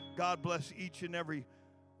God bless each and every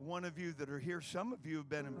one of you that are here. Some of you have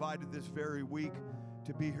been invited this very week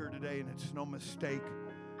to be here today, and it's no mistake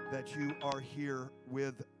that you are here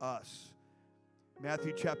with us.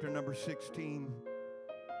 Matthew chapter number 16,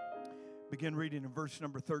 begin reading in verse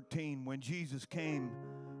number 13. When Jesus came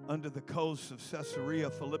unto the coasts of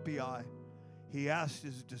Caesarea Philippi, he asked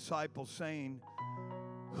his disciples, saying,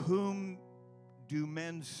 Whom do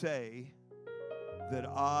men say that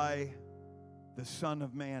I, the Son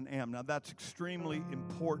of Man, am? Now that's extremely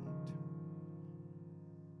important.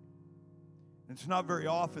 It's not very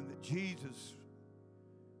often that Jesus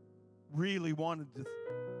really wanted to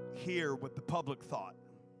hear what the public thought.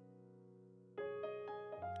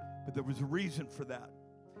 But there was a reason for that.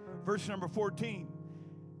 Verse number 14.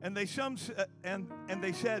 And they said,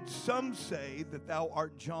 Some say that thou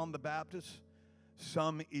art John the Baptist,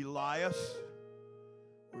 some Elias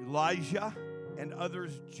or Elijah, and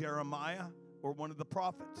others Jeremiah or one of the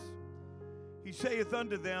prophets. He saith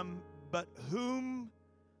unto them, But whom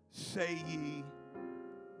say ye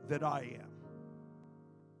that I am?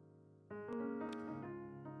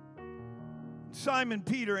 Simon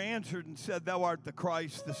Peter answered and said, Thou art the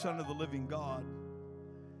Christ, the Son of the living God.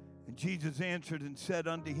 And Jesus answered and said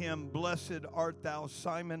unto him, Blessed art thou,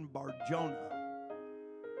 Simon Bar-Jonah,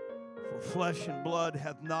 for flesh and blood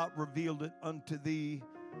hath not revealed it unto thee,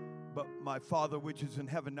 but my Father which is in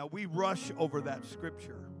heaven. Now we rush over that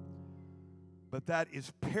scripture, but that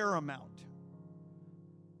is paramount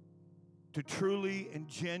to truly and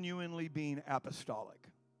genuinely being apostolic.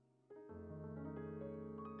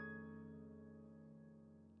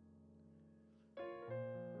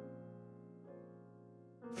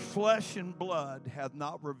 Flesh and blood hath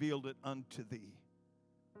not revealed it unto thee,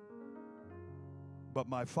 but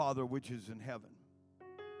my Father which is in heaven.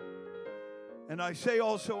 And I say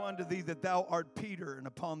also unto thee that thou art Peter, and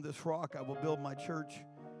upon this rock I will build my church,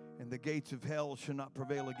 and the gates of hell shall not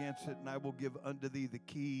prevail against it. And I will give unto thee the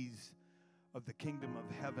keys of the kingdom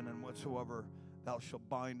of heaven, and whatsoever thou shalt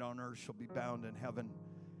bind on earth shall be bound in heaven,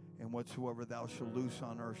 and whatsoever thou shalt loose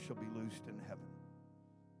on earth shall be loosed in heaven.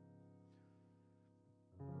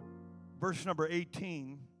 Verse number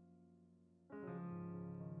 18.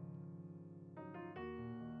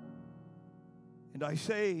 And I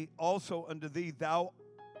say also unto thee, thou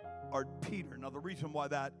art Peter. Now the reason why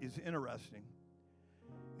that is interesting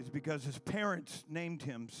is because his parents named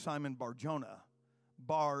him Simon Bar-Jonah.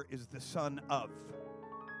 Bar is the son of.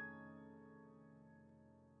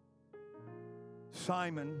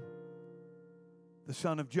 Simon, the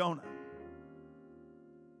son of Jonah.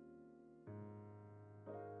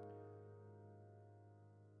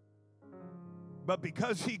 But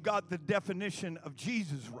because he got the definition of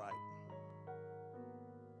Jesus right,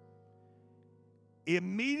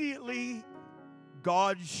 immediately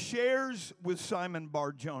God shares with Simon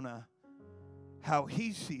Bar-Jonah how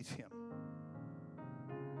he sees him.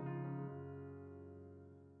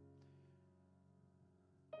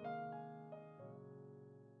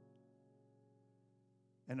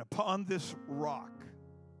 And upon this rock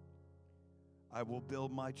I will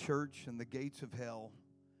build my church, and the gates of hell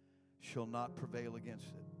shall not prevail against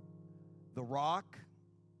it. The rock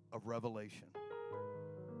of revelation.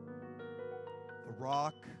 The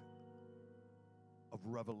rock of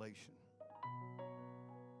revelation.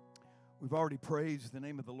 We've already praised the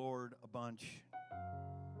name of the Lord a bunch,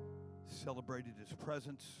 celebrated his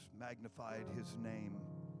presence, magnified his name.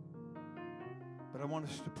 But I want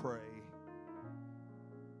us to pray.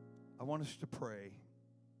 I want us to pray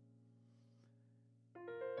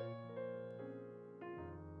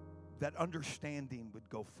that understanding would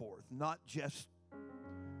go forth, not just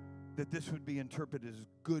that this would be interpreted as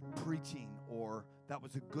good preaching or that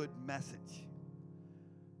was a good message.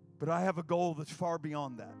 But I have a goal that's far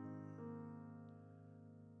beyond that.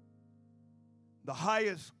 The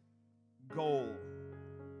highest goal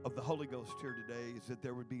of the Holy Ghost here today is that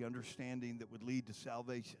there would be understanding that would lead to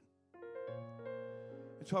salvation.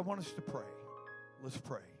 And so I want us to pray. Let's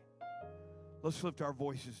pray. Let's lift our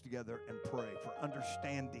voices together and pray for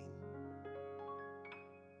understanding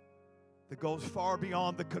that goes far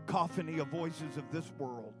beyond the cacophony of voices of this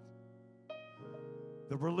world,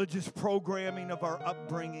 the religious programming of our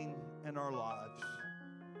upbringing and our lives,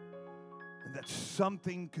 and that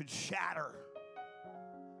something could shatter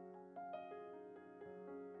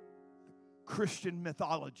Christian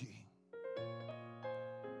mythology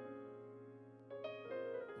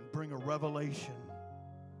and bring a revelation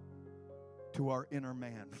to our inner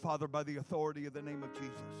man. Father, by the authority of the name of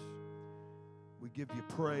Jesus, we give you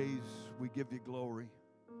praise, we give you glory.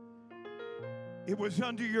 It was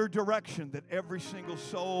under your direction that every single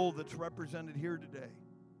soul that's represented here today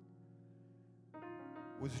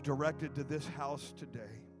was directed to this house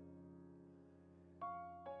today.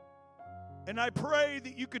 And I pray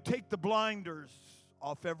that you could take the blinders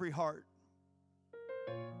off every heart.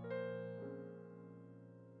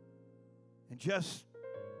 And just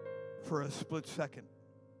for a split second,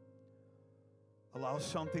 allow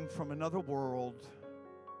something from another world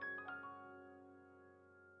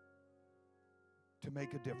to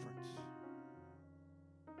make a difference.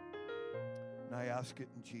 And I ask it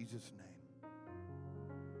in Jesus' name.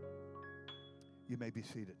 You may be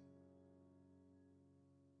seated.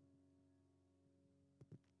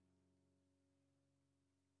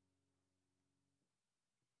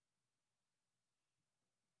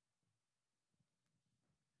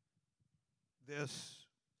 This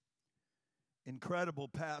incredible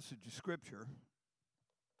passage of Scripture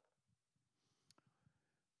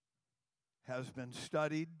has been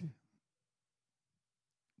studied,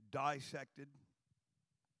 dissected,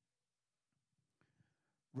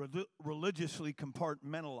 religiously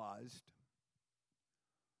compartmentalized,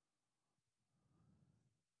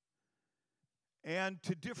 and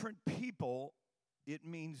to different people, it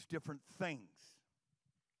means different things.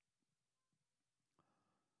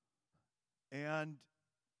 And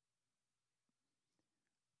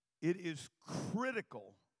it is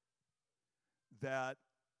critical that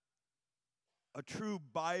a true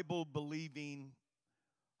Bible-believing,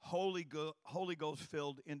 Holy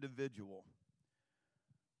Ghost-filled individual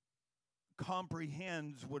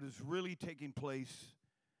comprehends what is really taking place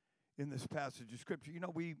in this passage of Scripture. You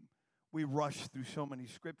know, we rush through so many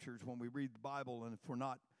scriptures when we read the Bible, and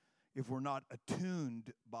if we're not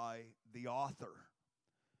attuned by the author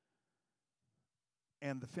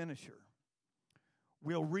and the finisher,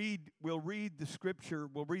 we'll read the Scripture,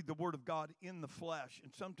 we'll read the Word of God in the flesh,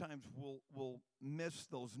 and sometimes we'll miss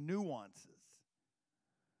those nuances.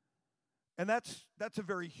 And that's a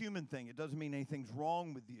very human thing. It doesn't mean anything's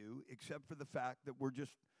wrong with you, except for the fact that we're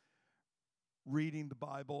just reading the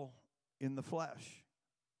Bible in the flesh.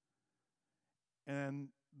 And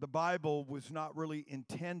the Bible was not really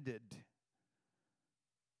intended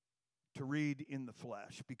to read in the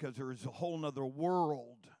flesh, because there is a whole nother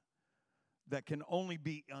world that can only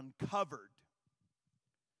be uncovered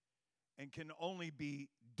and can only be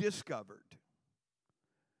discovered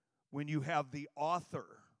when you have the author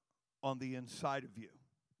on the inside of you.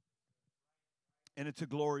 And it's a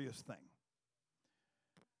glorious thing.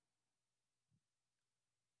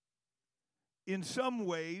 In some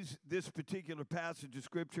ways, this particular passage of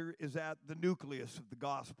Scripture is at the nucleus of the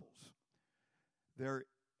Gospels. There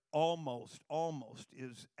almost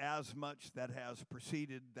is as much that has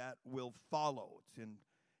preceded that will follow. It's in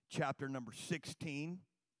chapter number 16.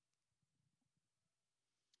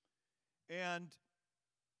 And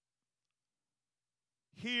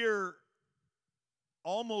here,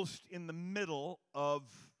 almost in the middle of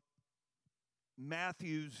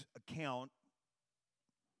Matthew's account,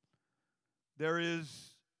 there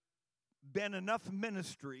has been enough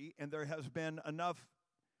ministry and there has been enough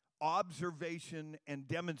observation and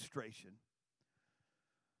demonstration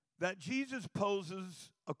that Jesus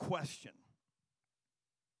poses a question.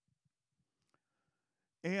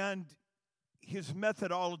 And his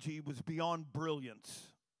methodology was beyond brilliance.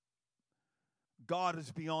 God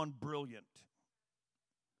is beyond brilliant.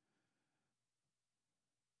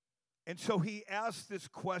 And so he asked this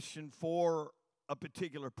question for a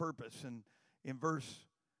particular purpose. And in verse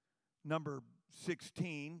number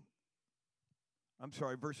 13,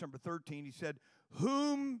 he said,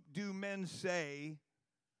 "Whom do men say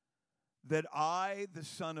that I, the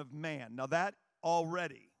Son of Man?" Now that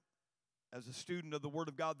already, as a student of the Word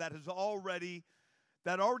of God, that already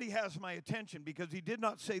has my attention, because he did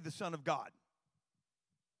not say the Son of God.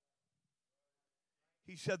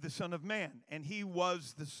 He said the Son of Man, and he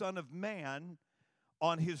was the Son of Man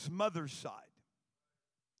on his mother's side.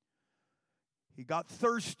 He got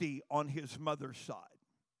thirsty on his mother's side.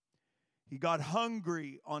 He got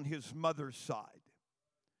hungry on his mother's side.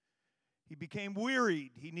 He became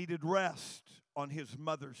wearied. He needed rest on his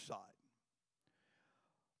mother's side.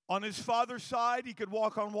 On his father's side, he could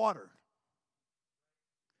walk on water.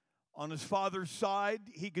 On his father's side,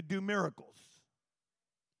 he could do miracles.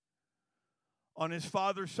 On his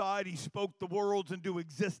father's side, he spoke the worlds into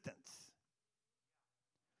existence.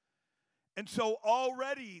 And so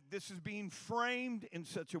already this is being framed in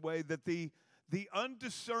such a way that the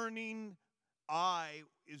undiscerning eye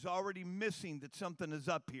is already missing that something is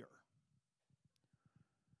up here.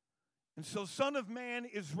 And so Son of Man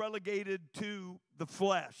is relegated to the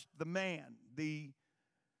flesh, the man, the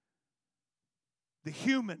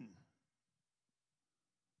human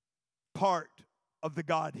part of the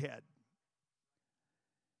Godhead.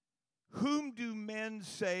 Whom do men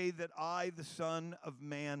say that I, the Son of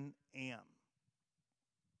Man, am?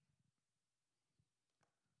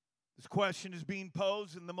 This question is being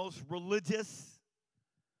posed in the most religious,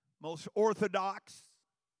 most orthodox,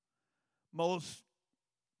 most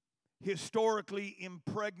historically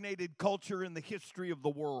impregnated culture in the history of the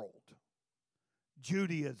world,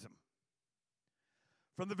 Judaism.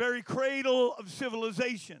 From the very cradle of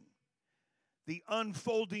civilization, the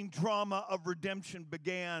unfolding drama of redemption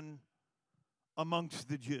began amongst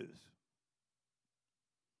the Jews.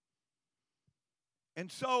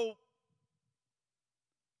 And so,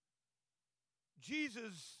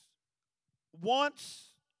 Jesus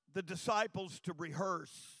wants the disciples to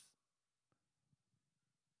rehearse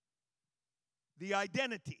the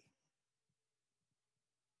identity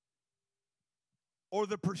or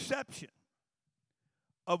the perception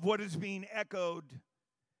of what is being echoed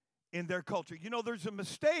in their culture. You know, there's a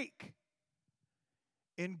mistake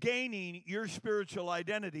in gaining your spiritual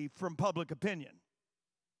identity from public opinion.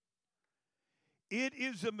 It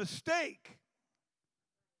is a mistake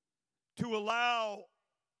to allow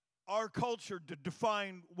our culture to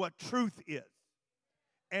define what truth is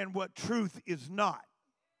and what truth is not.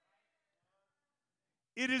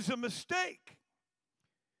 It is a mistake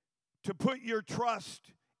to put your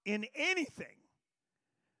trust in anything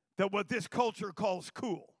that what this culture calls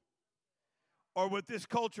cool, or what this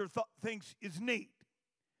culture thinks is neat,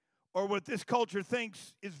 or what this culture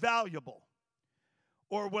thinks is valuable,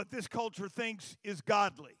 or what this culture thinks is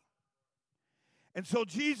godly. And so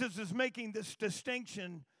Jesus is making this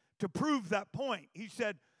distinction to prove that point. He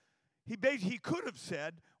said, he could have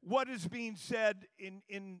said, what is being said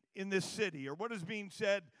in this city, or what is being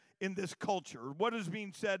said in this culture, or what is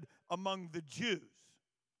being said among the Jews.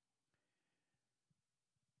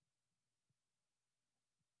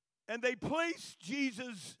 And they placed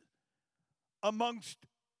Jesus amongst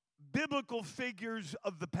biblical figures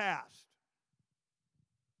of the past.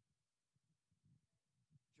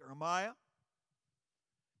 Jeremiah,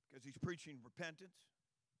 because he's preaching repentance.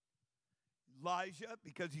 Elijah,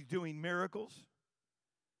 because he's doing miracles.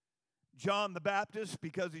 John the Baptist,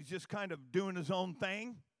 because he's just kind of doing his own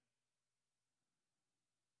thing.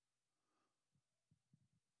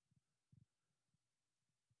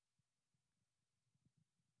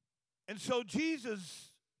 And so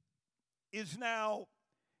Jesus is now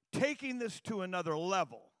taking this to another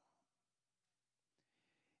level,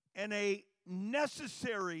 and a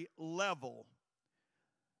necessary level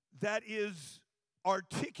that is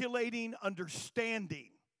articulating understanding.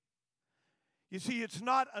 You see, it's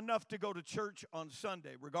not enough to go to church on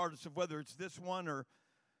Sunday, regardless of whether it's this one or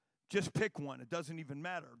just pick one. It doesn't even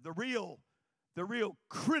matter. The real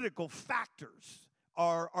critical factors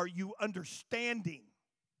are you understanding?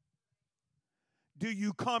 Do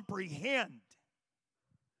you comprehend?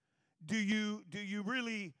 Do you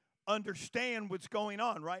really understand what's going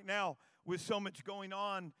on right now with so much going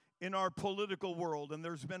on in our political world? And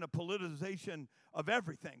there's been a politicization of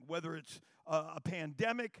everything, whether it's a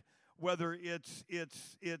pandemic, whether it's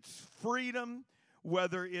freedom,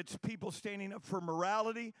 whether it's people standing up for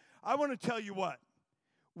morality. I want to tell you what,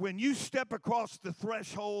 when you step across the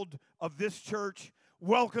threshold of this church,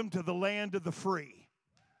 welcome to the land of the free.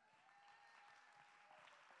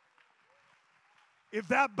 If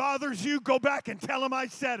that bothers you, go back and tell them I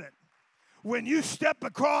said it. When you step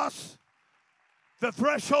across the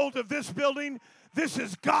threshold of this building, this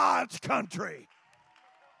is God's country.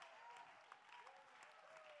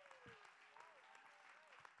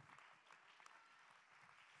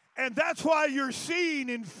 And that's why you're seeing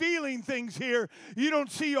and feeling things here you don't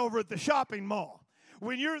see over at the shopping mall.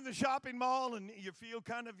 When you're in the shopping mall and you feel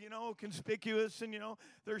kind of, conspicuous and,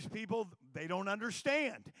 there's people, they don't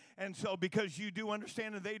understand. And so because you do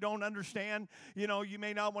understand and they don't understand, you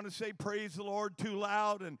may not want to say praise the Lord too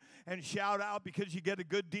loud and shout out because you get a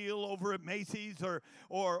good deal over at Macy's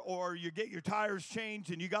or you get your tires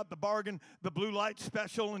changed and you got the bargain, the blue light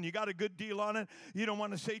special, and you got a good deal on it. You don't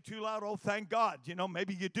want to say too loud, oh, thank God.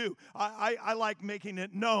 Maybe you do. I like making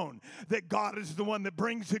it known that God is the one that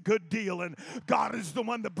brings a good deal, and God is the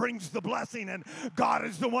one that brings the blessing, and God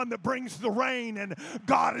is the one that brings the rain, and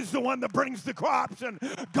God is the one that brings the crops, and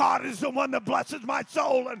God is the one that blesses my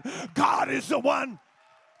soul, and God is the one.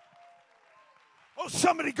 Oh,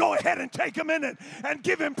 somebody go ahead and take a minute and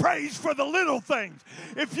give him praise for the little things.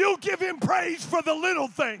 If you give him praise for the little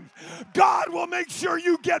things, God will make sure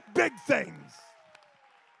you get big things.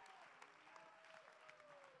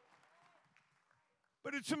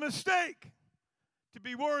 But it's a mistake to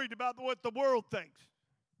be worried about what the world thinks.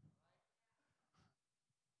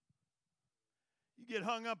 You get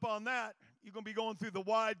hung up on that, you're going to be going through the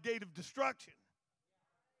wide gate of destruction.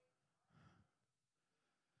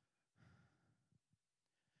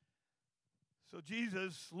 So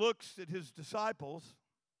Jesus looks at his disciples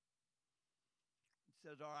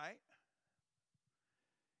and says, all right,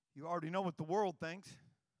 you already know what the world thinks.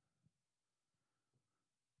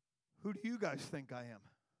 Who do you guys think I am?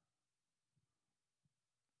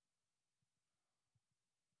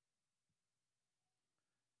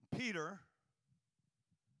 Peter,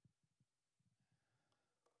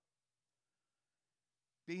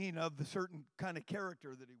 being of the certain kind of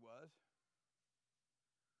character that he was,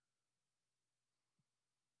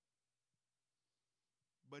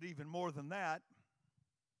 but even more than that,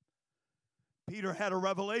 Peter had a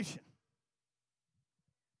revelation.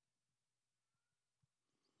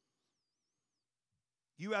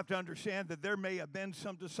 You have to understand that there may have been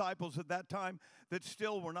some disciples at that time that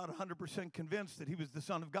still were not 100% convinced that he was the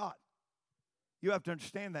Son of God. You have to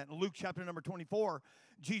understand that. In Luke chapter number 24,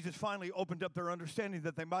 Jesus finally opened up their understanding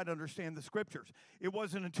that they might understand the Scriptures. It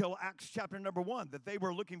wasn't until Acts chapter number 1 that they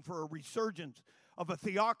were looking for a resurgence of a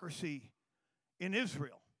theocracy in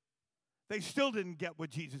Israel. They still didn't get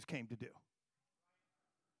what Jesus came to do.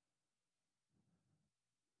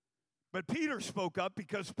 But Peter spoke up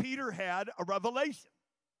because Peter had a revelation.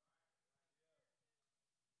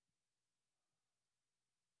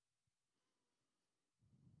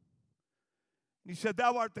 He said,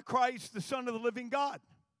 thou art the Christ, the Son of the living God.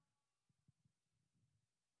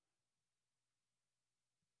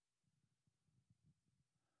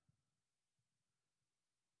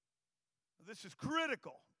 This is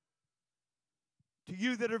critical to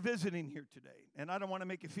you that are visiting here today. And I don't want to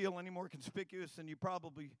make you feel any more conspicuous than you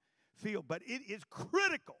probably feel, but it is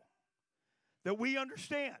critical that we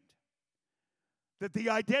understand that the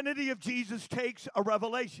identity of Jesus takes a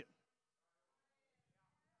revelation.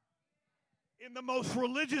 In the most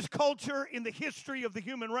religious culture in the history of the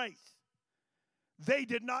human race, they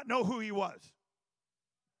did not know who he was.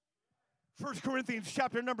 1 Corinthians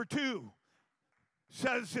chapter number 2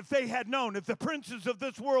 says if they had known, if the princes of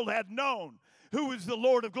this world had known who is the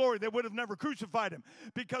Lord of glory, they would have never crucified him.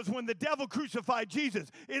 Because when the devil crucified Jesus,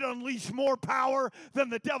 it unleashed more power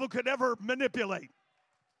than the devil could ever manipulate.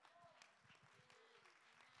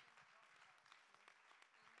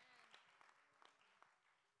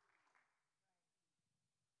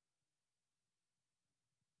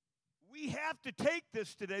 We have to take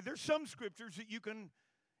this today. There's some scriptures that you can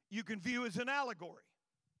view as an allegory.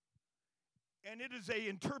 And it is an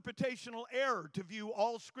interpretational error to view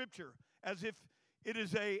all Scripture as if it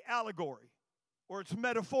is an allegory, or it's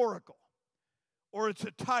metaphorical, or it's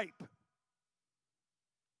a type.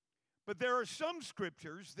 But there are some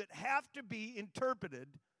Scriptures that have to be interpreted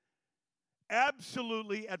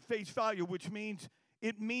absolutely at face value, which means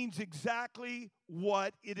it means exactly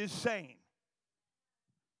what it is saying.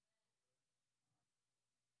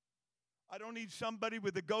 I don't need somebody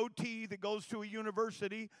with a goatee that goes to a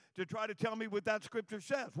university to try to tell me what that scripture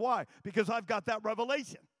says. Why? Because I've got that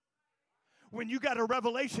revelation. When you got a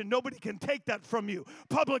revelation, nobody can take that from you.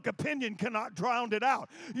 Public opinion cannot drown it out.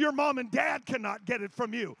 Your mom and dad cannot get it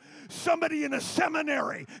from you. Somebody in a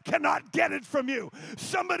seminary cannot get it from you.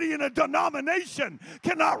 Somebody in a denomination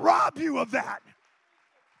cannot rob you of that.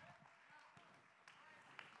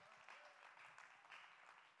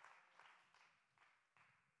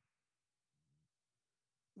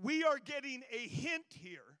 We are getting a hint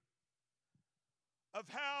here of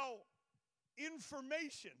how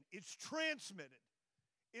information is transmitted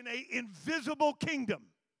in an invisible kingdom.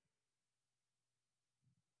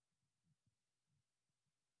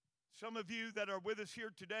 Some of you that are with us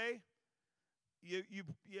here today,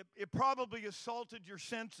 it probably assaulted your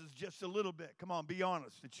senses just a little bit. Come on, be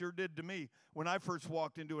honest. It sure did to me when I first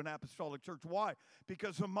walked into an apostolic church. Why?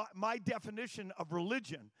 Because my definition of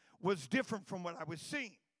religion was different from what I was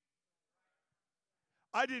seeing.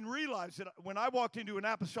 I didn't realize that when I walked into an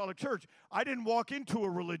apostolic church, I didn't walk into a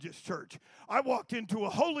religious church. I walked into a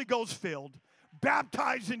Holy Ghost-filled,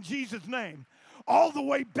 baptized in Jesus' name, all the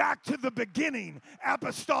way back to the beginning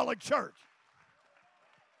apostolic church.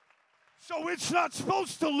 So it's not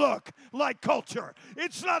supposed to look like culture.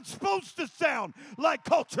 It's not supposed to sound like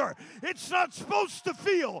culture. It's not supposed to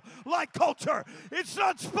feel like culture. It's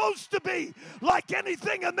not supposed to be like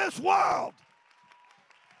anything in this world.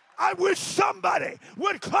 I wish somebody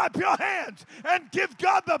would clap your hands and give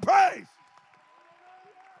God the praise.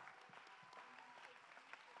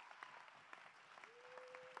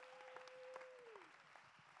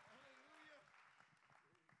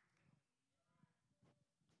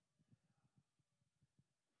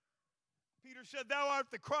 Peter said, thou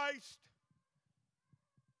art the Christ,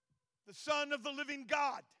 the Son of the living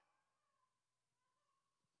God.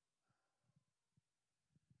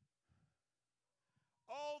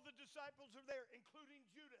 All the disciples are there, including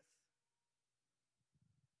Judas.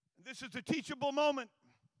 This is a teachable moment.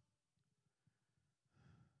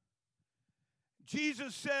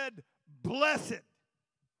 Jesus said, blessed.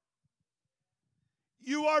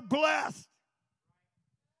 You are blessed.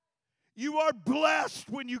 You are blessed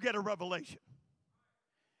when you get a revelation.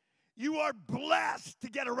 You are blessed to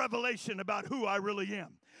get a revelation about who I really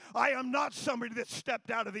am. I am not somebody that stepped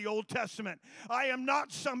out of the Old Testament. I am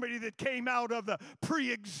not somebody that came out of the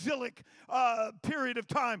pre-exilic period of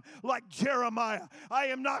time like Jeremiah. I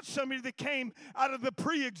am not somebody that came out of the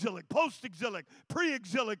pre-exilic, post-exilic,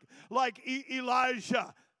 pre-exilic like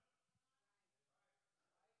Elijah.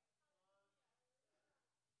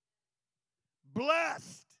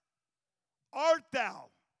 Blessed art thou,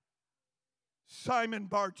 Simon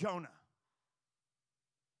Bar-Jonah.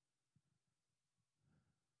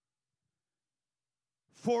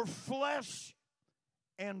 For flesh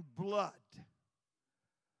and blood,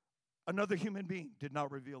 another human being did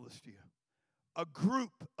not reveal this to you. A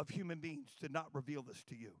group of human beings did not reveal this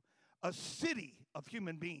to you. A city of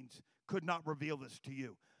human beings could not reveal this to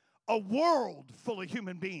you. A world full of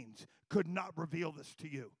human beings could not reveal this to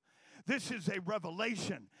you. This is a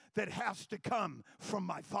revelation that has to come from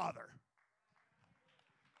my Father.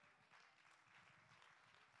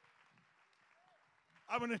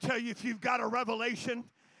 I'm going to tell you, if you've got a revelation,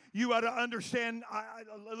 you ought to understand.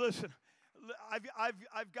 Listen,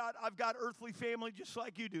 I've got earthly family just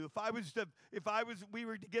like you do. We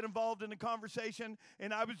were to get involved in a conversation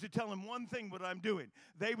and I was to tell them one thing what I'm doing,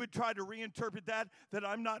 they would try to reinterpret that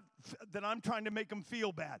I'm trying to make them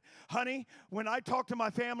feel bad. Honey, when I talk to my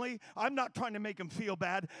family, I'm not trying to make them feel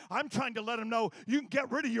bad. I'm trying to let them know you can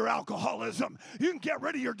get rid of your alcoholism. You can get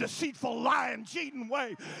rid of your deceitful, lying, cheating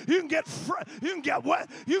way. You can get free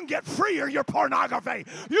of your pornography.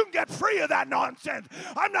 You can get free of that nonsense.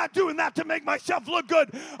 I'm not doing that to make myself look good.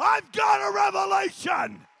 I've got a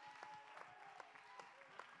revelation.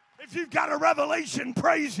 If you've got a revelation,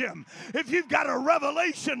 praise Him. If you've got a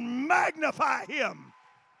revelation, magnify Him.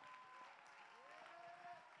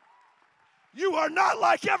 You are not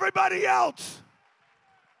like everybody else.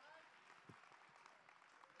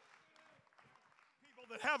 People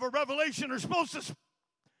that have a revelation are supposed to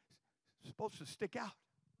stick out.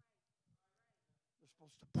 They're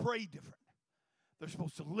supposed to pray different. They're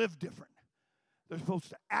supposed to live different. They're supposed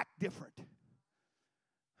to act different.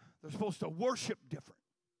 They're supposed to worship different.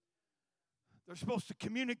 They're supposed to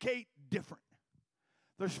communicate different.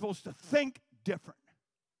 They're supposed to think different.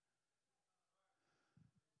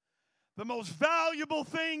 The most valuable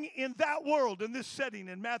thing in that world, in this setting,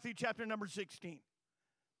 in Matthew chapter number 16,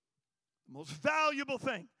 the most valuable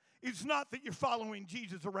thing is not that you're following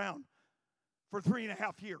Jesus around for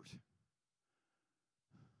 3.5 years.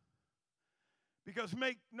 Because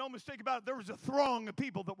make no mistake about it, there was a throng of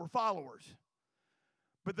people that were followers.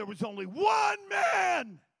 But there was only one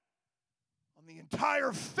man on the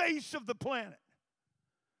entire face of the planet,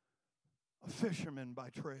 a fisherman by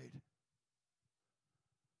trade.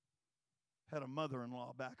 Had a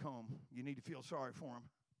mother-in-law back home. You need to feel sorry for him.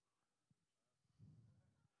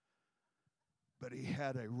 But he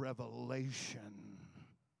had a revelation.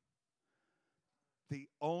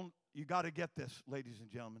 You got to get this, ladies and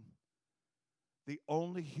gentlemen. The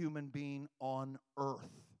only human being on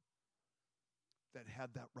earth that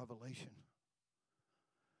had that revelation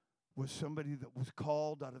was somebody that was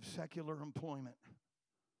called out of secular employment.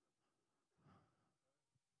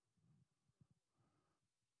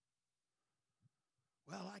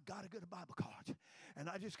 Well, I got to go to Bible college, and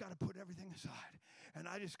I just got to put everything aside, and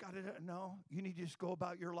I just got to, no, you need to just go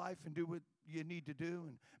about your life and do what you need to do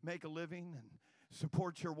and make a living and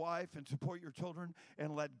support your wife and support your children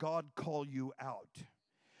and let God call you out.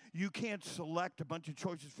 You can't select a bunch of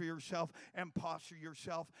choices for yourself and posture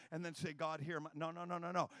yourself and then say, God, here. No.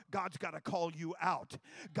 God's got to call you out.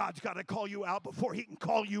 God's got to call you out before He can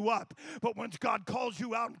call you up. But once God calls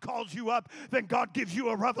you out and calls you up, then God gives you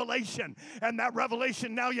a revelation. And that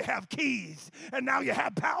revelation, now you have keys. And now you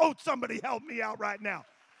have power. Oh, somebody help me out right now.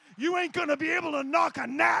 You ain't going to be able to knock a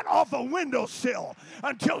gnat off a windowsill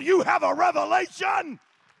until you have a revelation.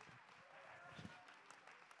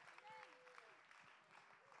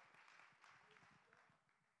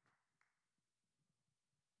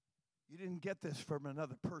 You didn't get this from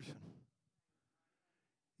another person.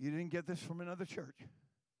 You didn't get this from another church.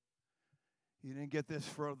 You didn't get this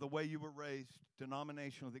from the way you were raised,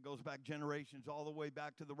 denominational, that goes back generations, all the way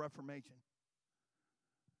back to the Reformation.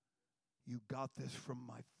 You got this from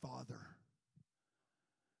my Father,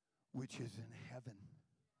 which is in heaven.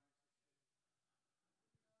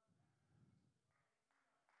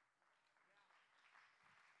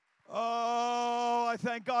 Oh, I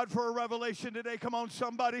thank God for a revelation today. Come on,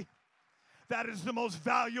 somebody. That is the most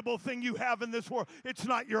valuable thing you have in this world. It's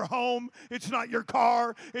not your home. It's not your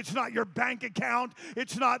car. It's not your bank account.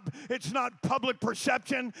 It's not public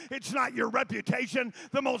perception. It's not your reputation.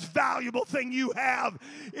 The most valuable thing you have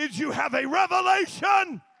is you have a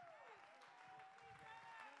revelation.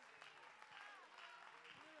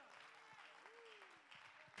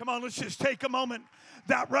 Come on, let's just take a moment.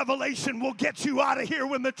 That revelation will get you out of here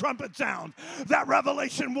when the trumpet sounds. That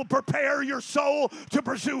revelation will prepare your soul to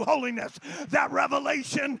pursue holiness. That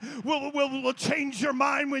revelation will change your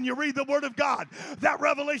mind when you read the Word of God. That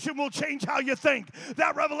revelation will change how you think.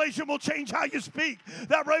 That revelation will change how you speak.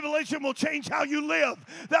 That revelation will change how you live.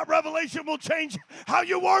 That revelation will change how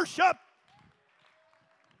you worship.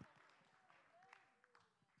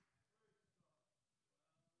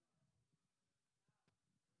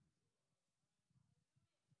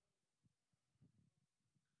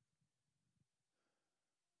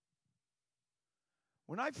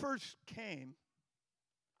 When I first came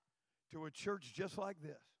to a church just like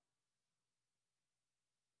this,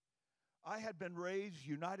 I had been raised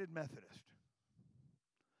United Methodist.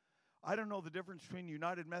 I don't know the difference between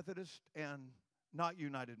United Methodist and not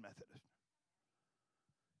United Methodist.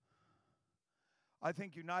 I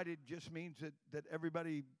think United just means that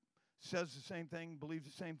everybody says the same thing, believes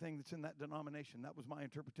the same thing that's in that denomination. That was my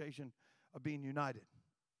interpretation of being united.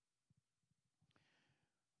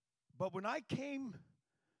 But when I came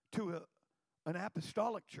to an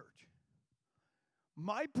apostolic church,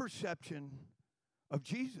 my perception of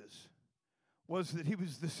Jesus was that he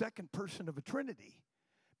was the second person of a Trinity,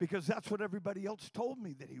 because that's what everybody else told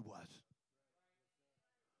me that he was.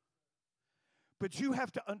 But you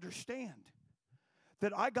have to understand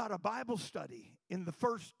that I got a Bible study in the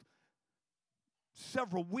first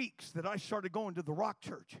several weeks that I started going to the Rock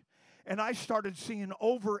Church. And I started seeing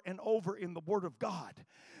over and over in the Word of God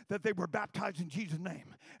that they were baptized in Jesus'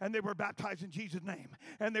 name, and they were baptized in Jesus' name,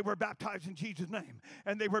 and they were baptized in Jesus' name,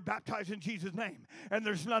 and they were baptized in Jesus' name. And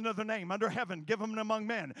there's none other name under heaven given among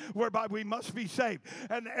men whereby we must be saved.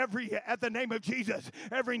 And at the name of Jesus,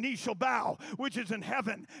 every knee shall bow, which is in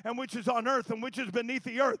heaven and which is on earth and which is beneath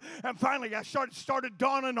the earth. And finally, I started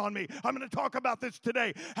dawning on me. I'm going to talk about this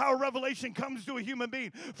today, how a revelation comes to a human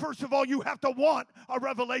being. First of all, you have to want a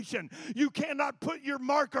revelation. You cannot put your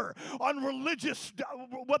marker on religious,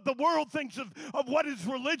 what the world thinks of what is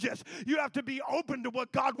religious. You have to be open to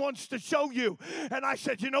what God wants to show you. And I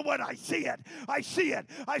said, you know what? I see it. I see it.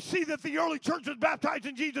 I see that the early church was baptized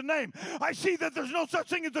in Jesus' name. I see that there's no such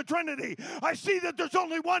thing as a Trinity. I see that there's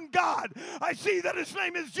only one God. I see that his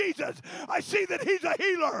name is Jesus. I see that he's a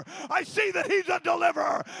healer. I see that he's a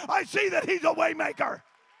deliverer. I see that he's a waymaker.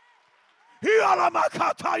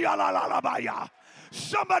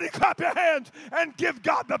 Somebody clap your hands and give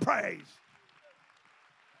God the praise.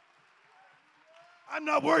 I'm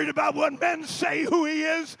not worried about what men say who he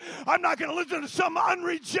is. I'm not going to listen to some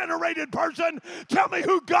unregenerated person tell me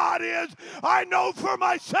who God is. I know for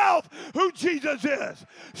myself who Jesus is.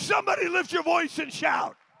 Somebody lift your voice and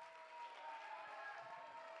shout.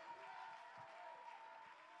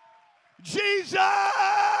 Jesus!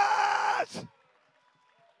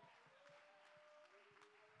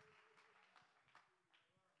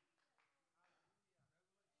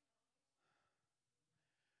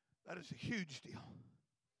 That is a huge deal.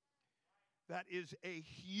 That is a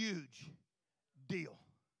huge deal.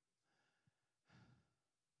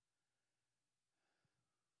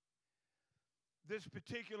 This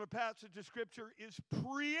particular passage of Scripture is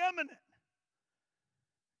preeminent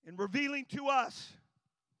in revealing to us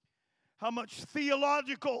how much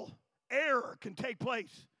theological error can take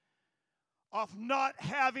place off not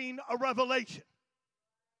having a revelation.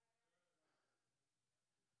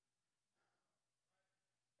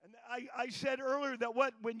 I said earlier that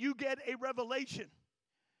when you get a revelation,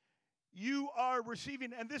 you are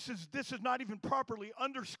receiving, and this is not even properly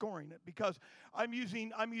underscoring it, because I'm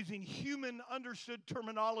using human understood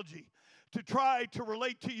terminology to try to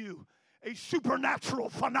relate to you a supernatural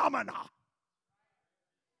phenomena.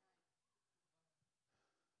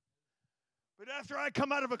 But after I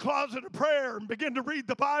come out of a closet of prayer and begin to read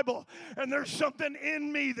the Bible, and there's something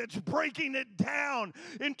in me that's breaking it down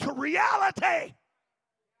into reality.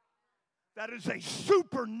 That is a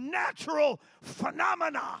supernatural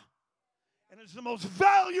phenomena. And it's the most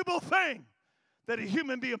valuable thing that a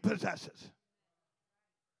human being possesses.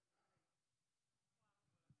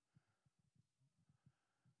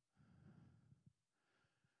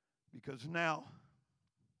 Because now,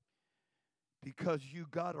 because you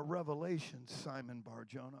got a revelation, Simon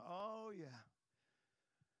Bar-Jonah. Oh, yeah.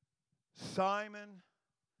 Simon,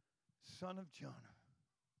 son of Jonah.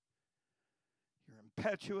 You're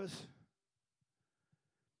impetuous.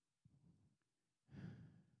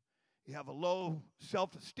 You have a low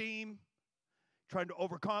self-esteem, trying to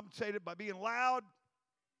overcompensate it by being loud.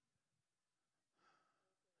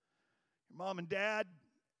 Your mom and dad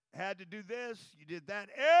had to do this, you did that.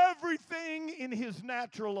 Everything in his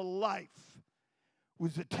natural life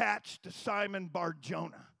was attached to Simon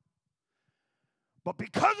Bar-Jonah. But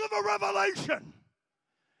because of a revelation,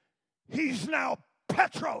 he's now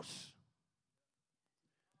Petros.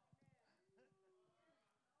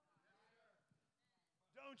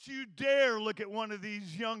 Don't you dare look at one of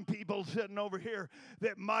these young people sitting over here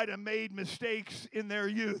that might have made mistakes in their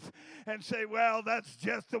youth and say, well, that's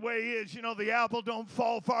just the way it is. You know, the apple don't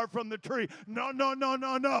fall far from the tree. No, no, no,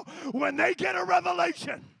 no, no. When they get a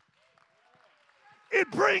revelation, it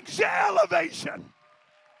brings elevation.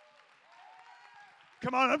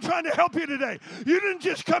 Come on, I'm trying to help you today. You didn't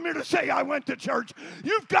just come here to say, I went to church.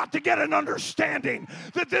 You've got to get an understanding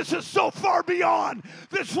that this is so far beyond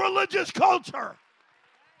this religious culture.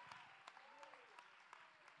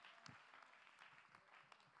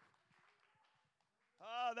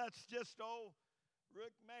 That's just old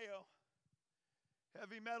Rick Mayo,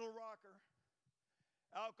 heavy metal rocker,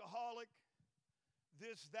 alcoholic,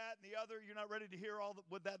 this, that, and the other. You're not ready to hear all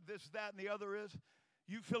what that this, that, and the other is?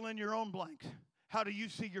 You fill in your own blanks. How do you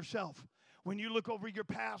see yourself? When you look over your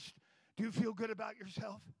past, do you feel good about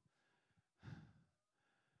yourself?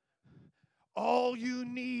 All you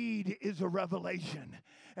need is a revelation.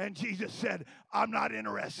 And Jesus said, I'm not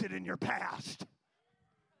interested in your past.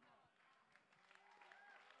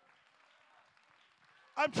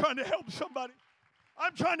 I'm trying to help somebody.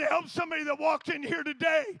 I'm trying to help somebody that walked in here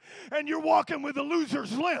today and you're walking with a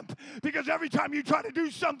loser's limp because every time you try to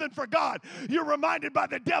do something for God, you're reminded by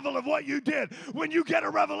the devil of what you did. When you get a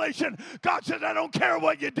revelation, God says, I don't care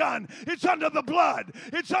what you've done. It's under the blood.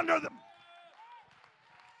 It's under the...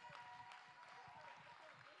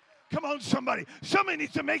 Come on, somebody. Somebody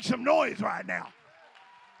needs to make some noise right now.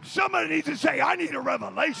 Somebody needs to say, I need a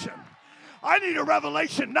revelation. I need a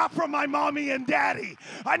revelation not from my mommy and daddy.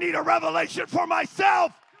 I need a revelation for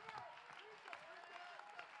myself.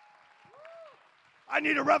 I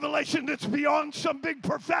need a revelation that's beyond some big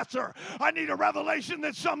professor. I need a revelation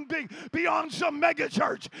that's beyond some mega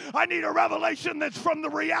church. I need a revelation that's from the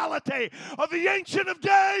reality of the Ancient of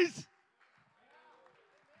Days.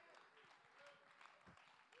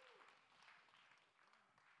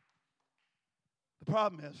 The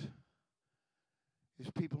problem is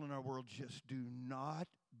people in our world just do not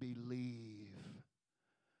believe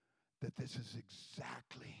that this is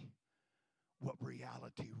exactly what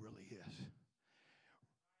reality really is.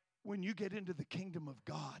 When you get into the kingdom of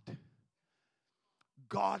God,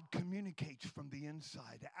 God communicates from the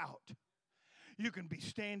inside out. You can be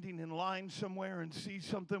standing in line somewhere and see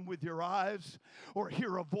something with your eyes or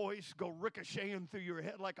hear a voice go ricocheting through your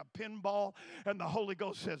head like a pinball, and the Holy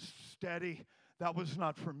Ghost says, steady, that was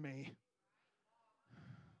not from me.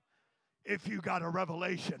 If you got a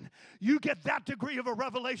revelation, you get that degree of a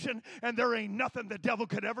revelation, and there ain't nothing the devil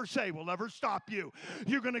could ever say will ever stop you.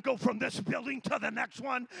 You're going to go from this building to the next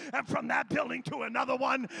one, and from that building to another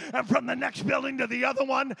one, and from the next building to the other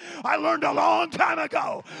one. I learned a long time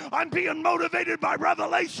ago, I'm being motivated by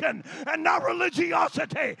revelation and not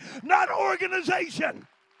religiosity, not organization.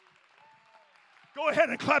 Go ahead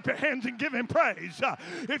and clap your hands and give him praise.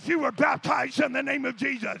 If you were baptized in the name of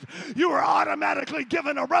Jesus, you were automatically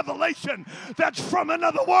given a revelation that's from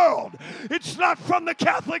another world. It's not from the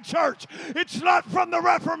Catholic Church. It's not from the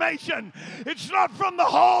Reformation. It's not from the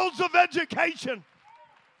halls of education.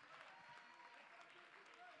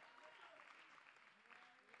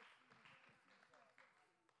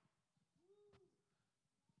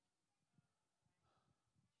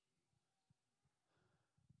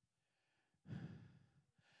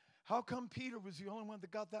 How come Peter was the only one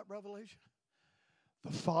that got that revelation?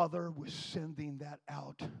 The Father was sending that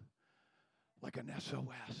out like an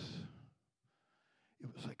SOS.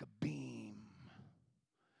 It was like a beam.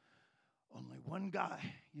 Only one guy,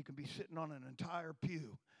 you can be sitting on an entire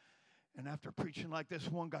pew, and after preaching like this,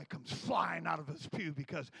 one guy comes flying out of his pew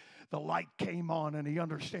because the light came on and he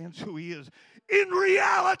understands who he is in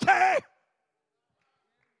reality.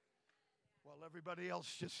 While everybody else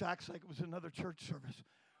just acts like it was another church service.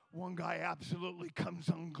 One guy absolutely comes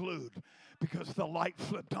unglued because the light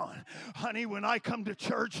flipped on. Honey, when I come to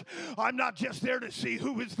church, I'm not just there to see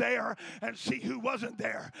who was there and see who wasn't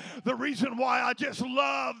there. The reason why I just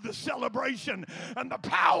love the celebration and the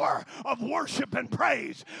power of worship and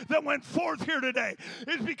praise that went forth here today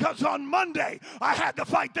is because on Monday, I had to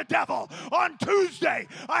fight the devil. On Tuesday,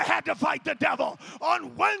 I had to fight the devil.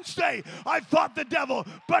 On Wednesday, I fought the devil.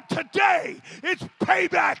 But today, it's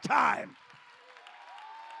payback time.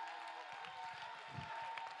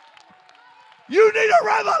 You need a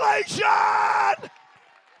revelation.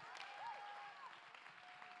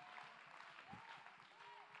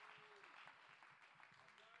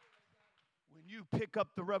 When you pick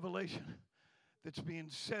up the revelation that's being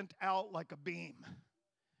sent out like a beam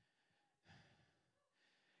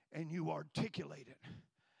and you articulate it,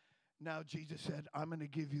 now Jesus said, I'm going to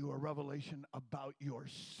give you a revelation about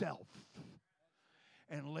yourself.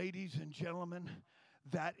 And ladies and gentlemen,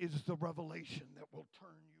 that is the revelation that will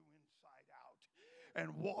turn you inside out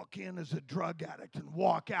and walk in as a drug addict and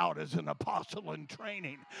walk out as an apostle in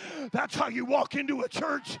training. That's how you walk into a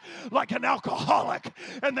church like an alcoholic,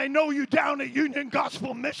 and they know you down at Union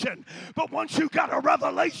Gospel Mission. But once you got a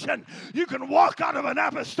revelation, you can walk out of an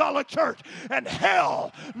apostolic church and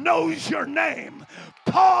hell knows your name.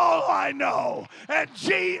 Paul I know, and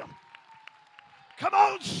come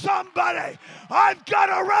on, somebody. I've got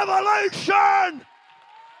a revelation.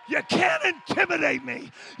 You can't intimidate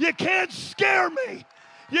me. You can't scare me.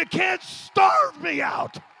 You can't starve me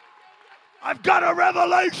out. I've got a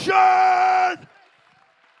revelation.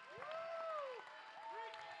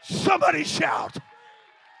 Somebody shout.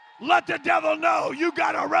 Let the devil know you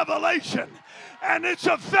got a revelation, and it's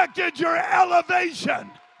affected your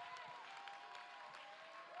elevation.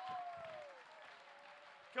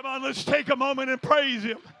 Come on, let's take a moment and praise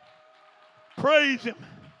Him. Praise Him.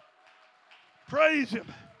 Praise Him.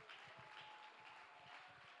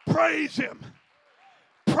 Praise Him.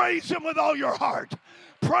 Praise Him with all your heart.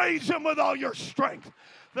 Praise Him with all your strength.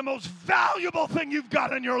 The most valuable thing you've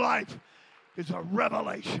got in your life is a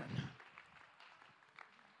revelation.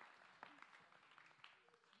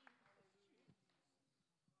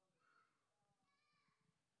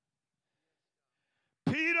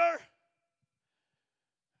 Peter,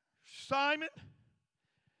 Simon,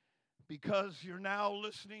 because you're now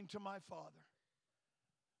listening to my Father,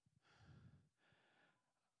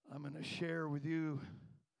 I'm going to share with you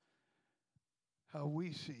how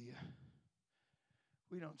we see you.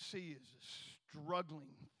 We don't see you as a struggling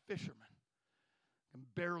fisherman and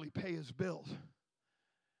barely pay his bills.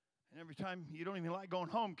 And every time you don't even like going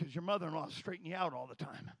home because your mother-in-law is straightening you out all the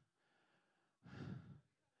time.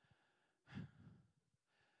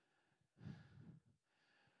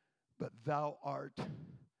 But thou art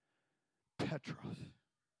Petros.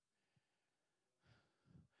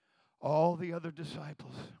 All the other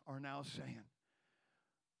disciples are now saying,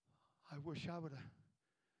 I wish I would have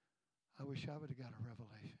got a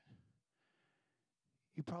revelation.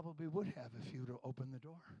 You probably would have if you would have opened the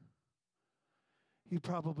door. You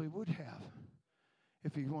probably would have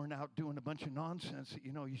if you weren't out doing a bunch of nonsense that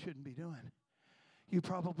you know you shouldn't be doing. You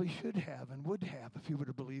probably should have and would have if you would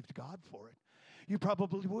have believed God for it. You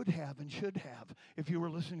probably would have and should have if you were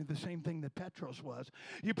listening to the same thing that Petros was.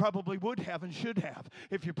 You probably would have and should have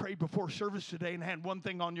if you prayed before service today and had one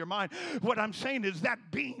thing on your mind. What I'm saying is that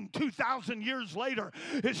beam 2,000 years later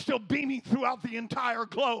is still beaming throughout the entire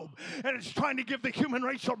globe. And it's trying to give the human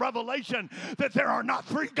race a revelation that there are not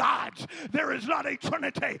three gods. There is not a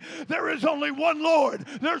trinity. There is only one Lord.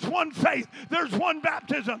 There's one faith. There's one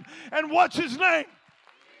baptism. And what's His name?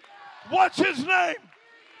 What's His name?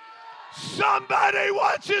 Somebody,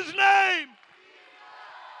 what's His name?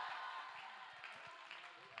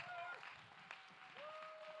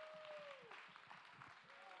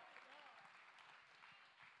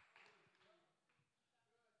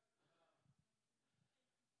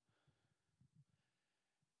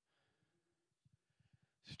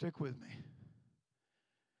 Stick with me.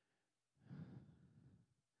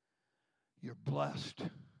 You're blessed,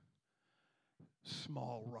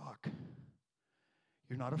 small rock.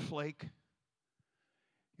 You're not a flake.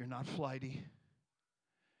 You're not flighty.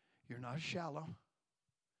 You're not shallow.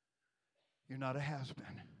 You're not a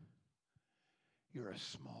has-been. You're a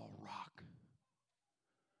small rock.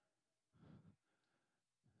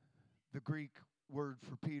 The Greek word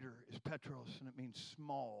for Peter is Petros, and it means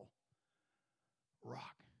small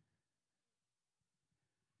rock.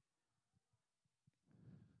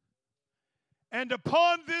 And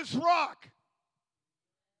upon this rock,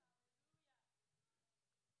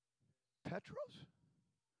 Petros?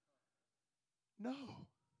 No.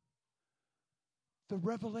 The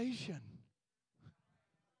revelation.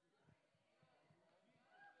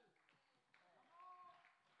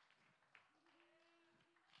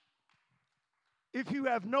 If you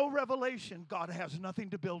have no revelation, God has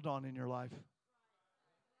nothing to build on in your life.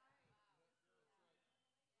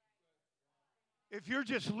 If you're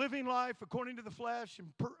just living life according to the flesh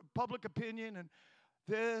and public opinion and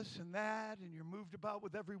this and that, and you're moved about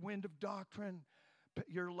with every wind of doctrine,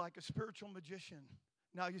 you're like a spiritual magician.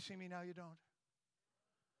 Now you see me, now you don't.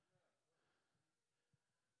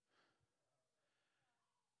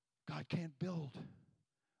 God God can't build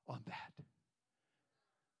on that.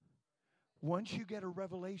 Once you get a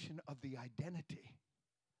revelation of the identity,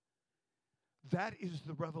 that is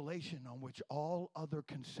the revelation on which all other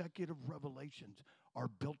consecutive revelations are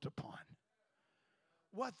built upon.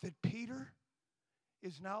 What, that Peter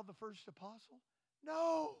is now the first apostle?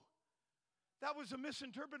 No. That was a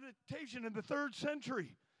misinterpretation in the 3rd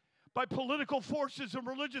century by political forces and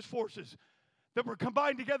religious forces that were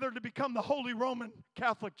combined together to become the Holy Roman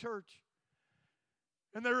Catholic Church.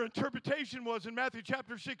 And their interpretation was in Matthew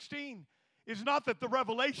chapter 16 is not that the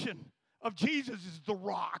revelation of Jesus is the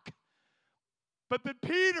rock, but that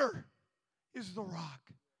Peter is the rock.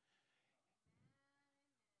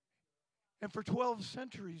 And for 12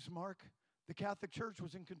 centuries, Mark, the Catholic Church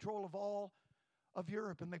was in control of all of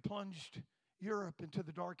Europe, and they plunged Europe into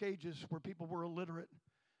the Dark Ages where people were illiterate.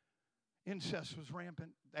 Incest was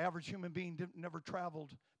rampant. The average human being never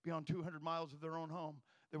traveled beyond 200 miles of their own home.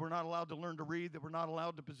 They were not allowed to learn to read. They were not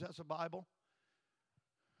allowed to possess a Bible.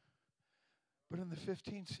 But in the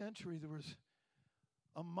 15th century, there was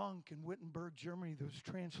a monk in Wittenberg, Germany, that was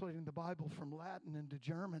translating the Bible from Latin into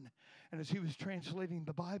German. And as he was translating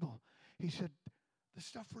the Bible, he said, the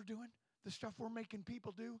stuff we're doing, the stuff we're making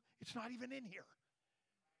people do, it's not even in here.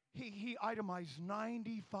 He itemized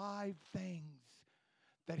 95 things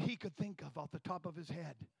that he could think of off the top of his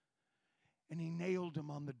head. And he nailed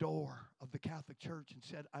them on the door of the Catholic Church and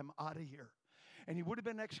said, I'm out of here. And he would have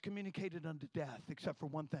been excommunicated unto death, except for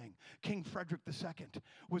one thing. King Frederick II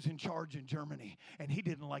was in charge in Germany, and he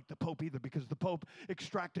didn't like the Pope either, because the Pope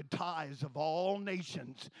extracted tithes of all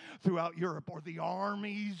nations throughout Europe, or the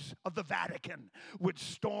armies of the Vatican would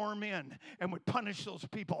storm in and would punish those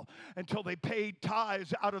people until they paid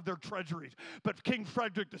tithes out of their treasuries. But King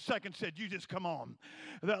Frederick II said, you just come on.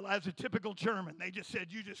 As a typical German, they just said,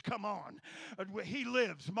 you just come on. He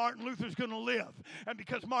lives. Martin Luther's going to live. And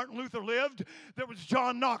because Martin Luther lived, there was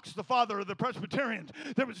John Knox, the father of the Presbyterians.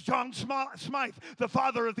 There was John Smythe, the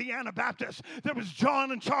father of the Anabaptists. There was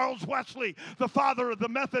John and Charles Wesley, the father of the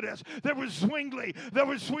Methodists. There was Zwingli. There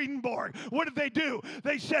was Swedenborg. What did they do?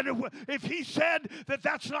 They said, if he said that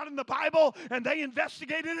that's not in the Bible and they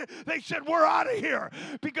investigated it, they said, we're out of here.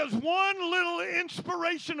 Because one little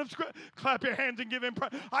inspiration of Scripture, clap your hands and give him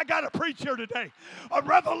praise. I got to preach here today. A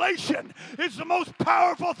revelation is the most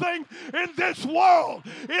powerful thing in this world.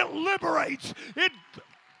 It liberates. The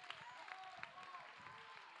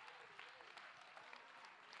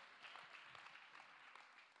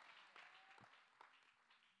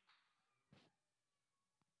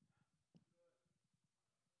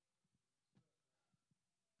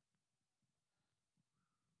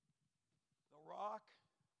rock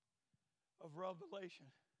of revelation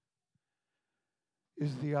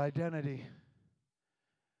is the identity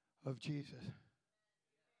of Jesus.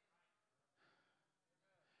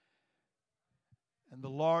 And the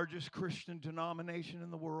largest Christian denomination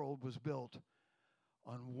in the world was built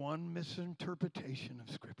on one misinterpretation of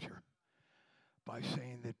Scripture by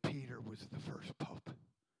saying that Peter was the first pope.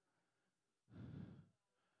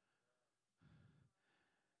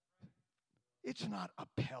 It's not a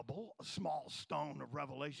pebble, a small stone of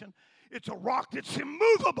revelation. It's a rock that's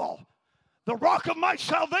immovable. The rock of my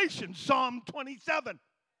salvation, Psalm 27.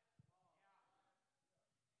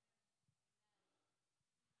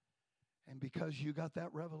 And because you got that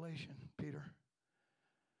revelation, Peter,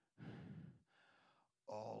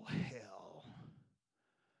 all hell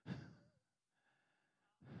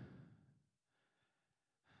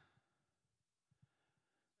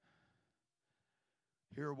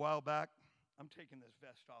here a while back, I'm taking this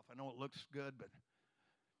vest off. I know it looks good, but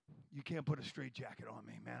you can't put a straight jacket on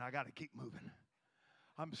me, man. I got to keep moving.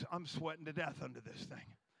 I'm sweating to death under this thing.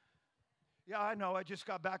 Yeah, I know. I just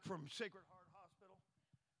got back from Sacred Heart Hospital,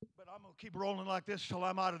 but I'm going to keep rolling like this till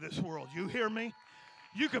I'm out of this world. You hear me?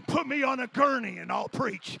 You can put me on a gurney and I'll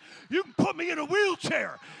preach. You can put me in a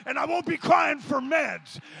wheelchair and I won't be crying for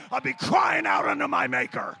meds. I'll be crying out unto my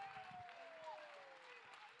Maker.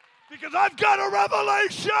 Because I've got a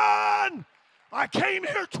revelation. I came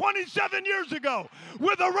here 27 years ago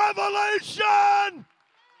with a revelation.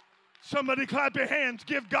 Somebody clap your hands.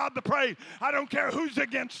 Give God the praise. I don't care who's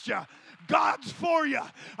against you. God's for you.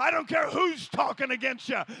 I don't care who's talking against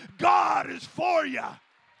you. God is for you.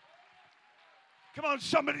 Come on,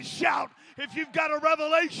 somebody shout if you've got a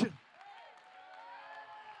revelation.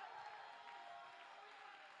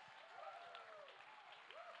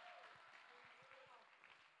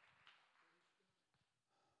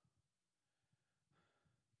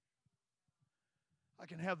 I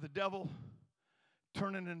can have the devil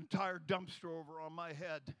turning an entire dumpster over on my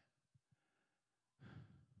head.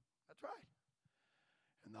 That's right.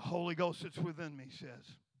 And the Holy Ghost that's within me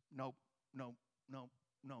says, nope, nope, nope,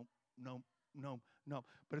 nope, nope, nope, nope.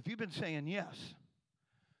 But if you've been saying yes,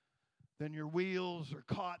 then your wheels are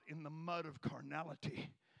caught in the mud of carnality.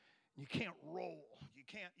 You can't roll. You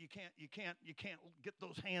can't get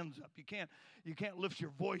those hands up. You can't lift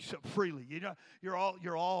your voice up freely.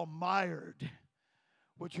 You're all mired.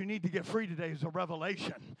 What you need to get free today is a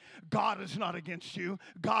revelation. God is not against you.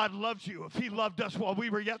 God loves you. If he loved us while we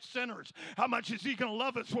were yet sinners, how much is he going to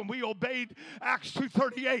love us when we obeyed Acts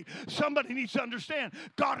 2:38? Somebody needs to understand,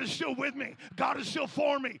 God is still with me. God is still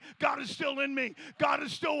for me. God is still in me. God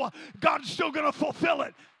is still going to fulfill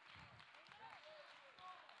it.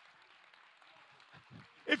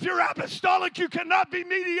 If you're apostolic, you cannot be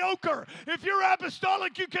mediocre. If you're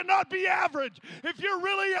apostolic, you cannot be average. If you're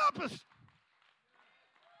really apostolic.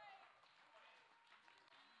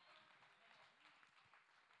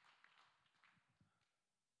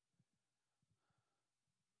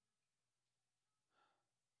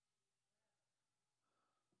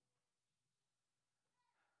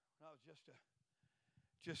 I was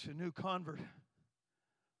just a new convert.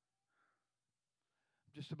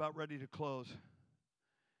 Just about ready to close.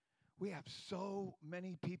 We have so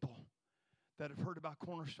many people that have heard about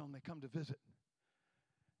Cornerstone. They come to visit.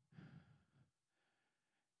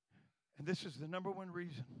 And this is the number one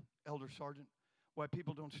reason, Elder Sergeant, why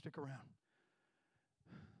people don't stick around.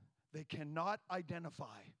 They cannot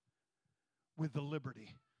identify with the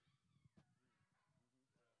liberty.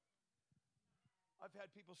 I've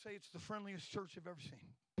had people say it's the friendliest church I've ever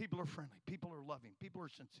seen. People are friendly. People are loving. People are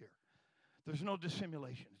sincere. There's no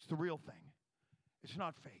dissimulation. It's the real thing. It's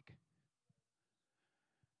not fake.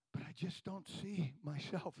 But I just don't see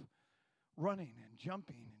myself running and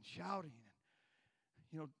jumping and shouting.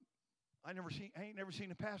 And, I ain't never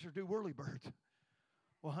seen a pastor do whirly birds.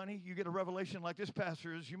 Well, honey, you get a revelation like this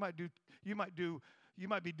pastor is, you might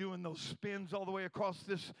be doing those spins all the way across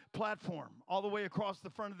this platform, all the way across the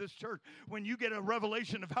front of this church. When you get a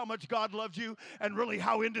revelation of how much God loves you and really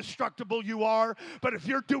how indestructible you are, but if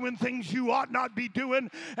you're doing things you ought not be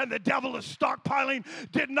doing and the devil is stockpiling,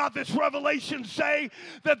 did not this revelation say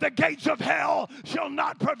that the gates of hell shall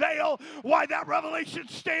not prevail? Why, that revelation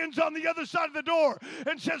stands on the other side of the door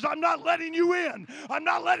and says, I'm not letting you in. I'm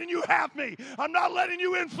not letting you have me. I'm not letting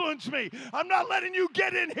you influence me. I'm not letting you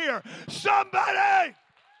get in here. Somebody!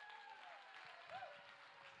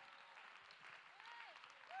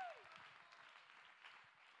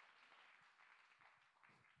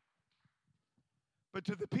 But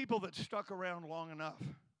to the people that stuck around long enough,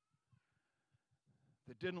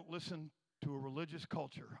 that didn't listen to a religious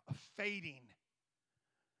culture, a fading,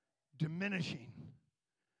 diminishing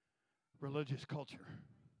religious culture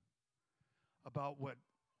about what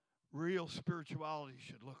real spirituality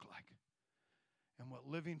should look like and what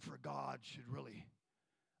living for God should really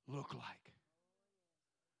look like.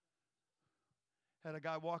 Had a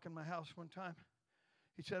guy walk in my house one time.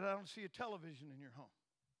 He said, I don't see a television in your home.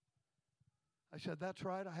 I said, that's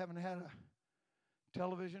right. I haven't had a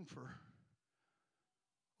television for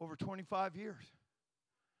over 25 years.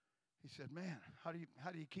 He said, man, how do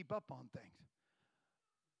you keep up on things?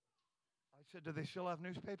 I said, do they still have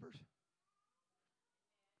newspapers?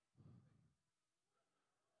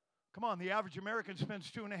 Come on, the average American spends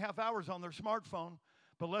 2.5 hours on their smartphone,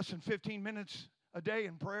 but less than 15 minutes a day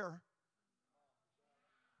in prayer.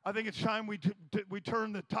 I think it's time we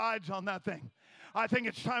turn the tides on that thing. I think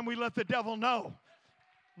it's time we let the devil know.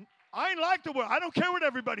 I ain't like the world. I don't care what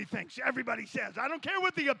everybody thinks, everybody says. I don't care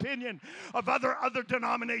what the opinion of other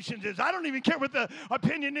denominations is. I don't even care what the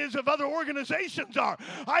opinion is of other organizations are.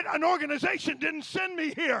 An organization didn't send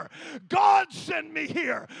me here. God sent me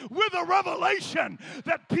here with a revelation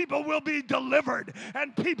that people will be delivered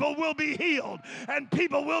and people will be healed and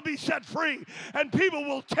people will be set free and people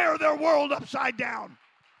will tear their world upside down.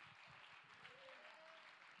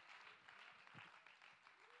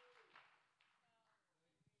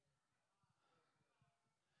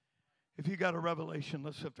 If you got a revelation,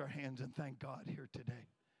 let's lift our hands and thank God here today.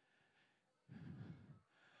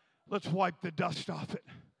 Let's wipe the dust off it.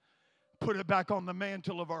 Put it back on the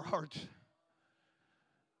mantle of our hearts.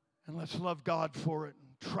 And let's love God for it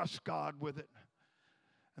and trust God with it.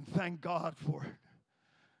 And thank God for it.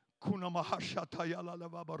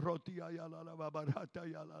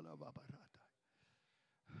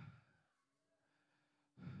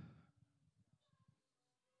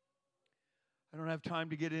 I don't have time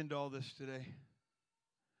to get into all this today.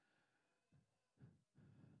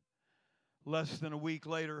 Less than a week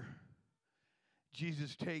later,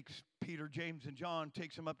 Jesus takes Peter, James, and John,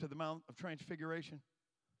 takes them up to the Mount of Transfiguration.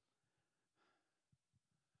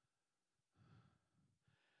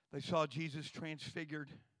 They saw Jesus transfigured.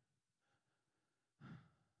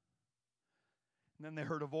 And then they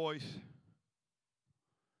heard a voice.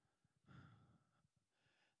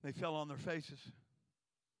 They fell on their faces.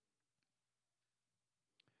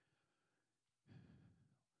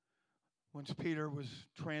 Once Peter was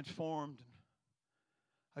transformed,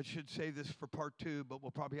 I should say this for part 2, but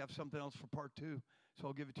we'll probably have something else for part 2, so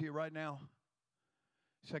I'll give it to you right now.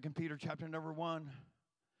 2 Peter chapter number 1,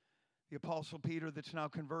 the Apostle Peter that's now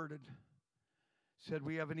converted said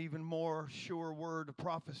we have an even more sure word of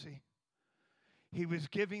prophecy. He was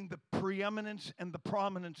giving the preeminence and the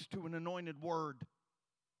prominence to an anointed word,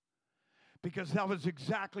 because that was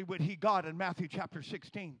exactly what he got in Matthew chapter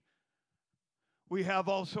 16. We have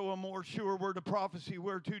also a more sure word of prophecy,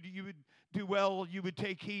 whereto you would do well, you would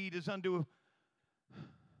take heed as unto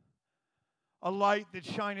a light that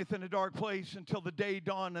shineth in a dark place until the day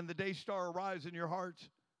dawn and the day star arise in your hearts.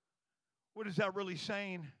 What is that really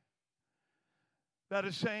saying? That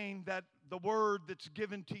is saying that the word that's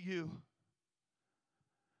given to you,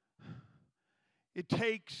 it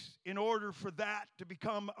takes, in order for that to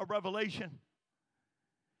become a revelation,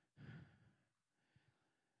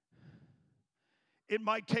 it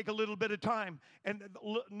might take a little bit of time. And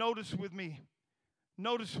notice with me,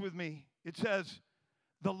 it says,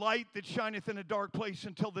 the light that shineth in a dark place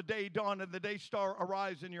until the day dawn and the day star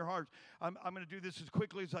arise in your hearts. I'm going to do this as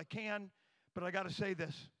quickly as I can, but I got to say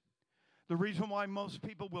this. The reason why most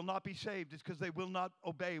people will not be saved is because they will not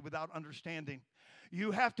obey without understanding.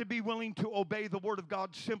 You have to be willing to obey the Word of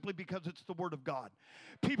God simply because it's the Word of God.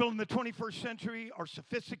 People in the 21st century are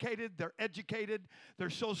sophisticated, they're educated, they're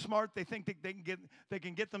so smart, they think that they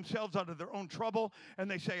can get themselves out of their own trouble, and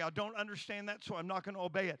they say, I don't understand that, so I'm not going to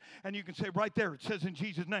obey it. And you can say, right there, it says in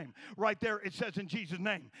Jesus' name. Right there, it says in Jesus'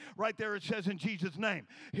 name. Right there, it says in Jesus' name.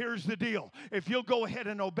 Here's the deal. If you'll go ahead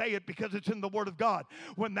and obey it because it's in the Word of God,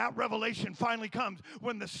 when that revelation finally comes,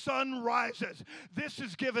 when the sun rises, this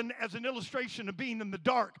is given as an illustration of being in the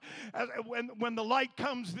dark. When the light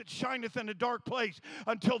comes that shineth in a dark place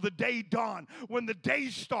until the day dawn. When the day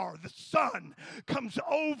star, the sun, comes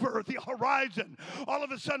over the horizon, all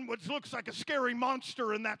of a sudden what looks like a scary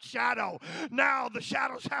monster in that shadow, now the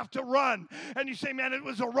shadows have to run. And you say, man, it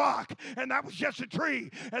was a rock, and that was just a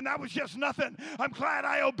tree, and that was just nothing. I'm glad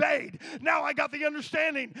I obeyed. Now I got the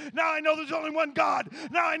understanding. Now I know there's only one God.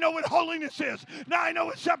 Now I know what holiness is. Now I know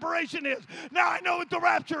what separation is. Now I know what the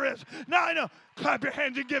rapture is. Now I know. Clap your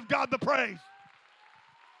hands and give God the praise.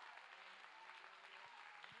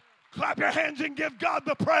 Clap your hands and give God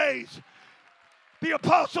the praise. The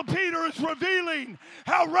Apostle Peter is revealing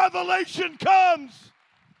how revelation comes.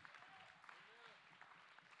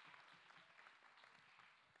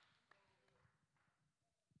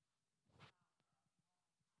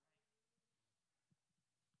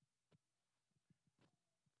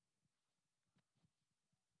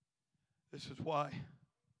 This is why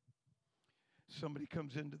somebody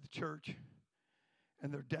comes into the church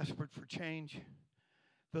and they're desperate for change.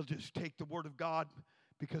 They'll just take the Word of God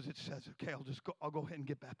because it says, okay, I'll go ahead and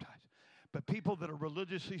get baptized. But people that are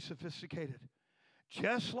religiously sophisticated,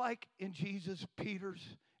 just like in Jesus, Peter's,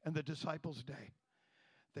 and the disciples' day,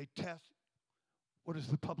 they test, what is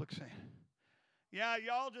the public saying? Yeah,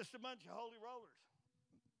 y'all just a bunch of holy rollers.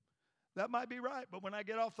 That might be right, but when I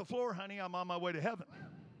get off the floor, honey, I'm on my way to heaven.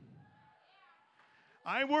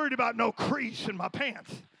 I ain't worried about no crease in my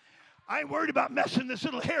pants. I ain't worried about messing this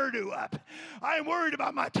little hairdo up. I ain't worried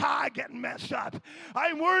about my tie getting messed up. I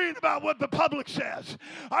ain't worried about what the public says.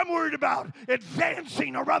 I'm worried about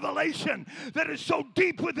advancing a revelation that is so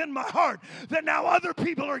deep within my heart that now other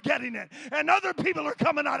people are getting it, and other people are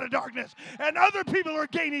coming out of darkness, and other people are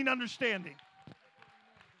gaining understanding.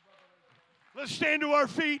 Let's stand to our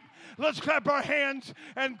feet. Let's clap our hands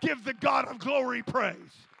and give the God of glory praise.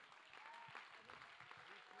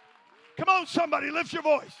 Come on, somebody, lift your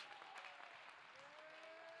voice.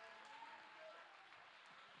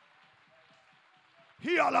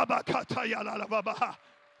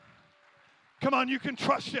 Come on, you can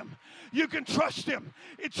trust him. You can trust him.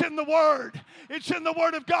 It's in the Word. It's in the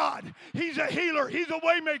Word of God. He's a healer. He's a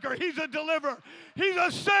waymaker. He's a deliverer. He's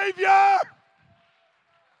a Savior.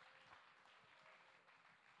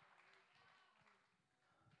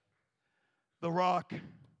 The rock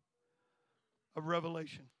of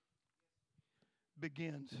revelation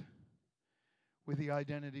begins with the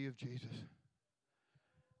identity of Jesus.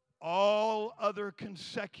 All other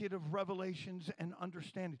consecutive revelations and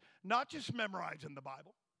understanding, not just memorizing the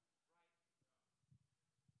Bible,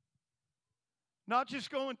 not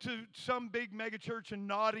just going to some big mega church and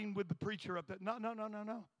nodding with the preacher up there. No.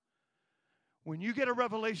 When you get a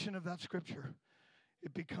revelation of that scripture,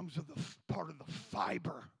 it becomes part of the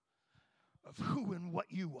fiber of who and what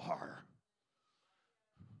you are.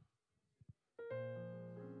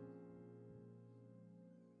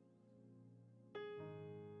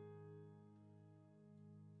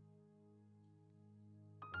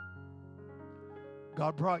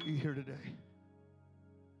 God brought you here today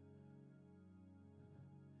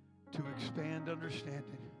to expand understanding.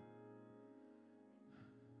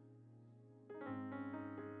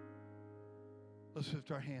 Let's lift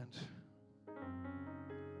our hands.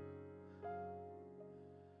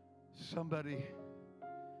 Somebody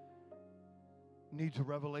needs a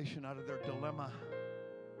revelation out of their dilemma.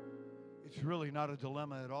 It's really not a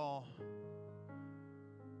dilemma at all.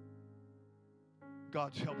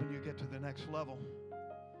 God's helping you get to the next level.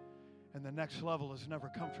 And the next level is never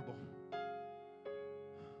comfortable.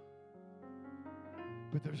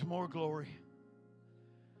 But there's more glory.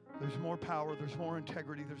 There's more power. There's more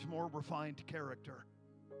integrity. There's more refined character.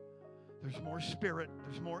 There's more spirit.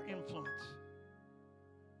 There's more influence.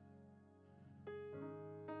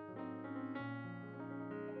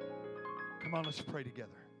 Come on, let's pray together.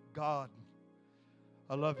 God,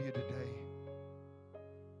 I love you today.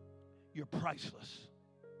 You're priceless.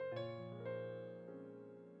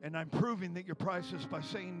 And I'm proving that you're priceless by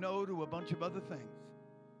saying no to a bunch of other things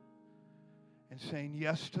and saying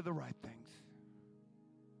yes to the right things.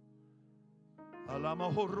 Now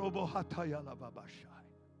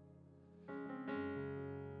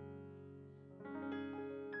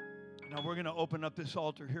we're going to open up this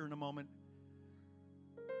altar here in a moment.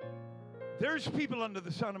 There's people under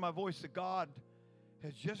the sound of my voice that God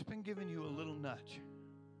has just been giving you a little nudge.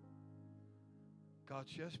 God's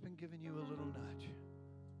just been giving you a little nudge.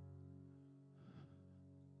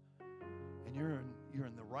 And you're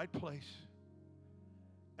in the right place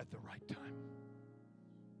at the right time.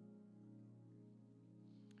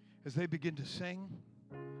 As they begin to sing,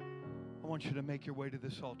 I want you to make your way to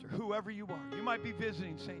this altar. Whoever you are, you might be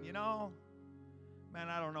visiting saying, you know, man,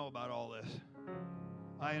 I don't know about all this.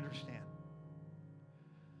 I understand.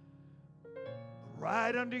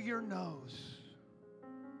 Right under your nose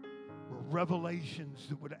were revelations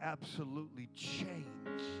that would absolutely change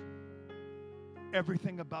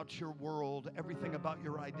everything about your world, everything about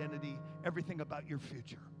your identity, everything about your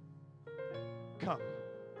future. Come.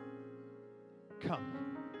 Come.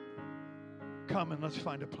 Come and let's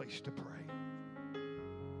find a place to pray.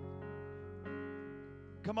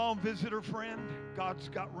 Come on, visitor friend. God's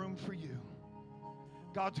got room for you.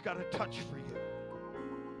 God's got a touch for you.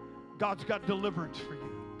 God's got deliverance for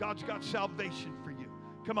you. God's got salvation for you.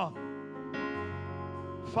 Come on.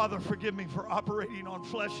 Father, forgive me for operating on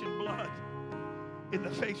flesh and blood in the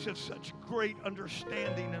face of such great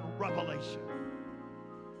understanding and revelation.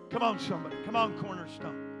 Come on, somebody. Come on,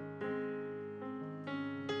 Cornerstone.